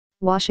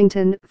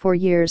Washington. For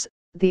years,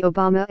 the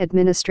Obama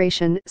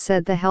administration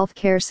said the health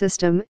care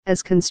system,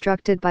 as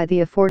constructed by the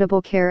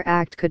Affordable Care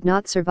Act, could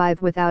not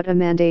survive without a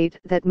mandate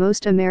that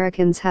most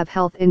Americans have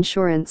health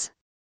insurance.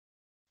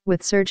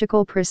 With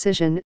surgical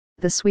precision,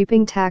 the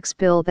sweeping tax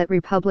bill that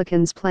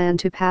Republicans plan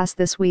to pass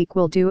this week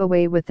will do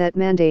away with that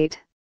mandate.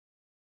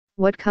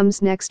 What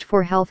comes next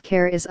for health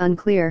care is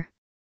unclear.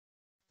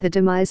 The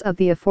demise of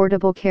the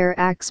Affordable Care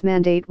Act's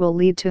mandate will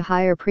lead to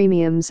higher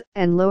premiums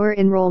and lower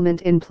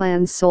enrollment in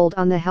plans sold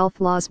on the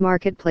health laws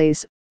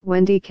marketplace,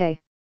 Wendy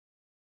K.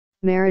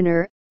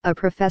 Mariner, a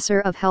professor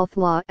of health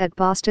law at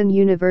Boston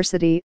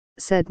University,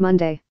 said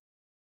Monday.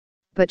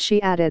 But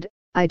she added,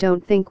 "I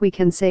don't think we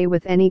can say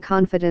with any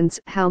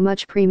confidence how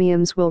much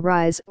premiums will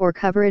rise or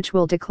coverage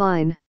will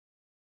decline."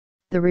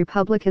 The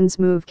Republicans'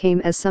 move came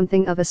as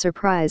something of a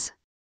surprise.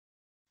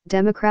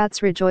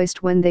 Democrats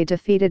rejoiced when they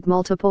defeated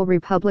multiple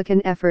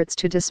Republican efforts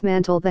to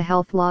dismantle the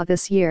health law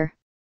this year.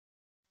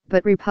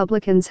 But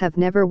Republicans have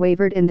never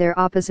wavered in their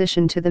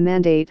opposition to the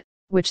mandate,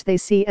 which they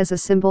see as a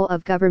symbol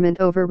of government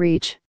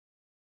overreach.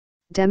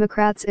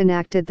 Democrats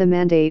enacted the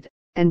mandate,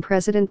 and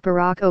President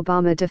Barack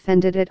Obama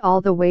defended it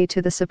all the way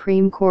to the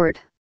Supreme Court.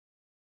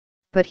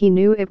 But he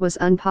knew it was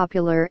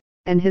unpopular,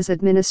 and his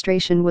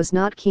administration was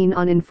not keen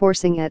on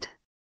enforcing it.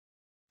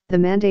 "The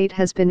mandate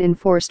has been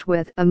enforced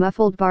with a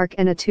muffled bark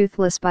and a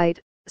toothless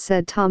bite,"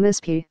 said Thomas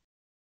P.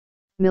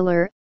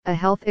 Miller, a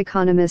health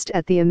economist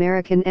at the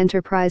American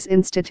Enterprise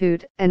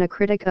Institute and a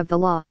critic of the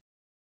law.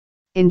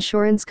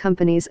 Insurance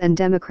companies and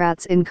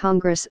Democrats in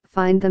Congress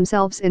find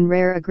themselves in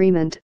rare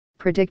agreement,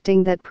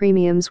 predicting that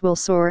premiums will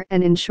soar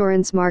and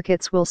insurance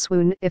markets will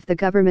swoon if the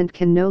government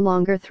can no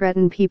longer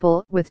threaten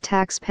people with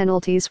tax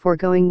penalties for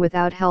going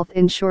without health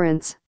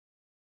insurance.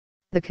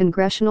 The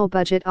Congressional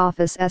Budget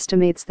Office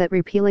estimates that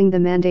repealing the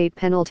mandate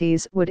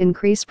penalties would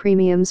increase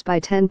premiums by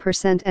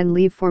 10% and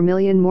leave 4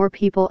 million more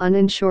people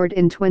uninsured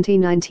in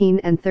 2019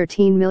 and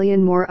 13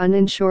 million more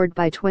uninsured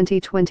by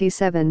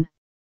 2027.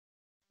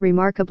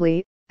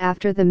 Remarkably,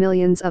 after the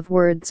millions of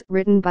words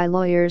written by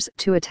lawyers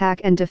to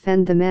attack and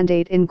defend the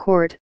mandate in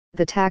court,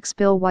 the tax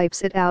bill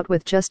wipes it out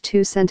with just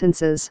 2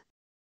 sentences.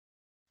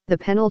 The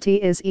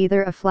penalty is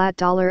either a flat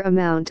dollar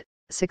amount,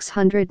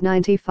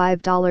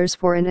 $695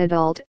 for an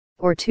adult,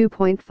 or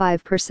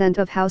 2.5%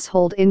 of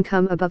household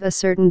income above a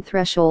certain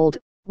threshold,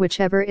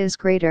 whichever is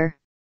greater.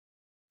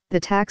 The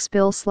tax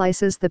bill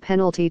slices the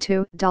penalty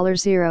to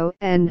 $0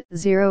 and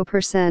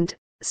 0%,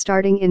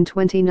 starting in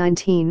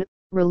 2019,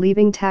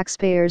 relieving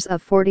taxpayers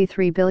of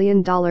 $43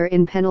 billion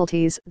in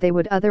penalties they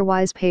would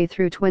otherwise pay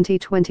through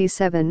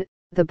 2027,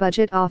 the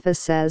Budget Office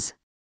says.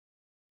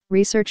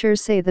 Researchers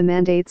say the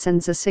mandate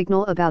sends a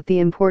signal about the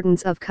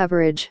importance of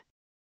coverage.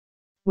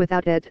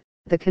 Without it,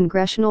 the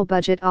Congressional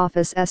Budget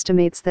Office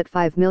estimates that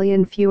 5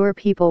 million fewer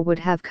people would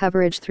have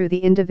coverage through the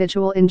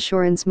individual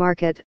insurance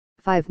market,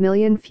 5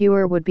 million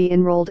fewer would be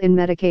enrolled in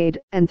Medicaid,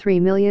 and 3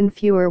 million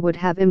fewer would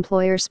have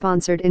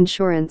employer-sponsored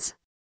insurance.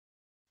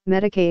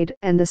 Medicaid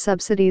and the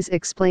subsidies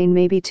explain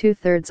maybe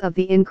 2/3 of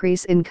the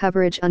increase in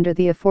coverage under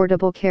the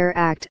Affordable Care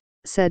Act,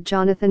 said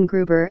Jonathan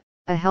Gruber,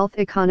 a health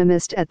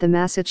economist at the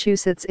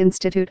Massachusetts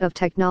Institute of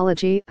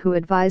Technology who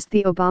advised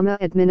the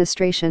Obama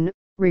administration,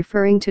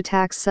 referring to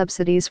tax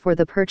subsidies for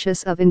the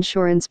purchase of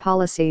insurance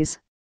policies.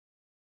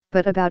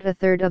 But about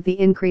 1/3 of the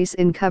increase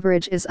in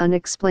coverage is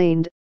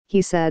unexplained,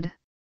 he said.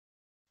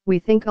 "We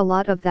think a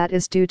lot of that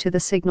is due to the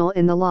signal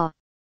in the law.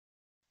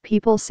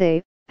 People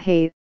say,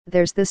 hey,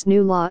 there's this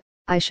new law,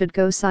 I should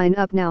go sign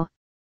up now.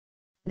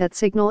 That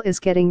signal is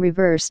getting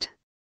reversed."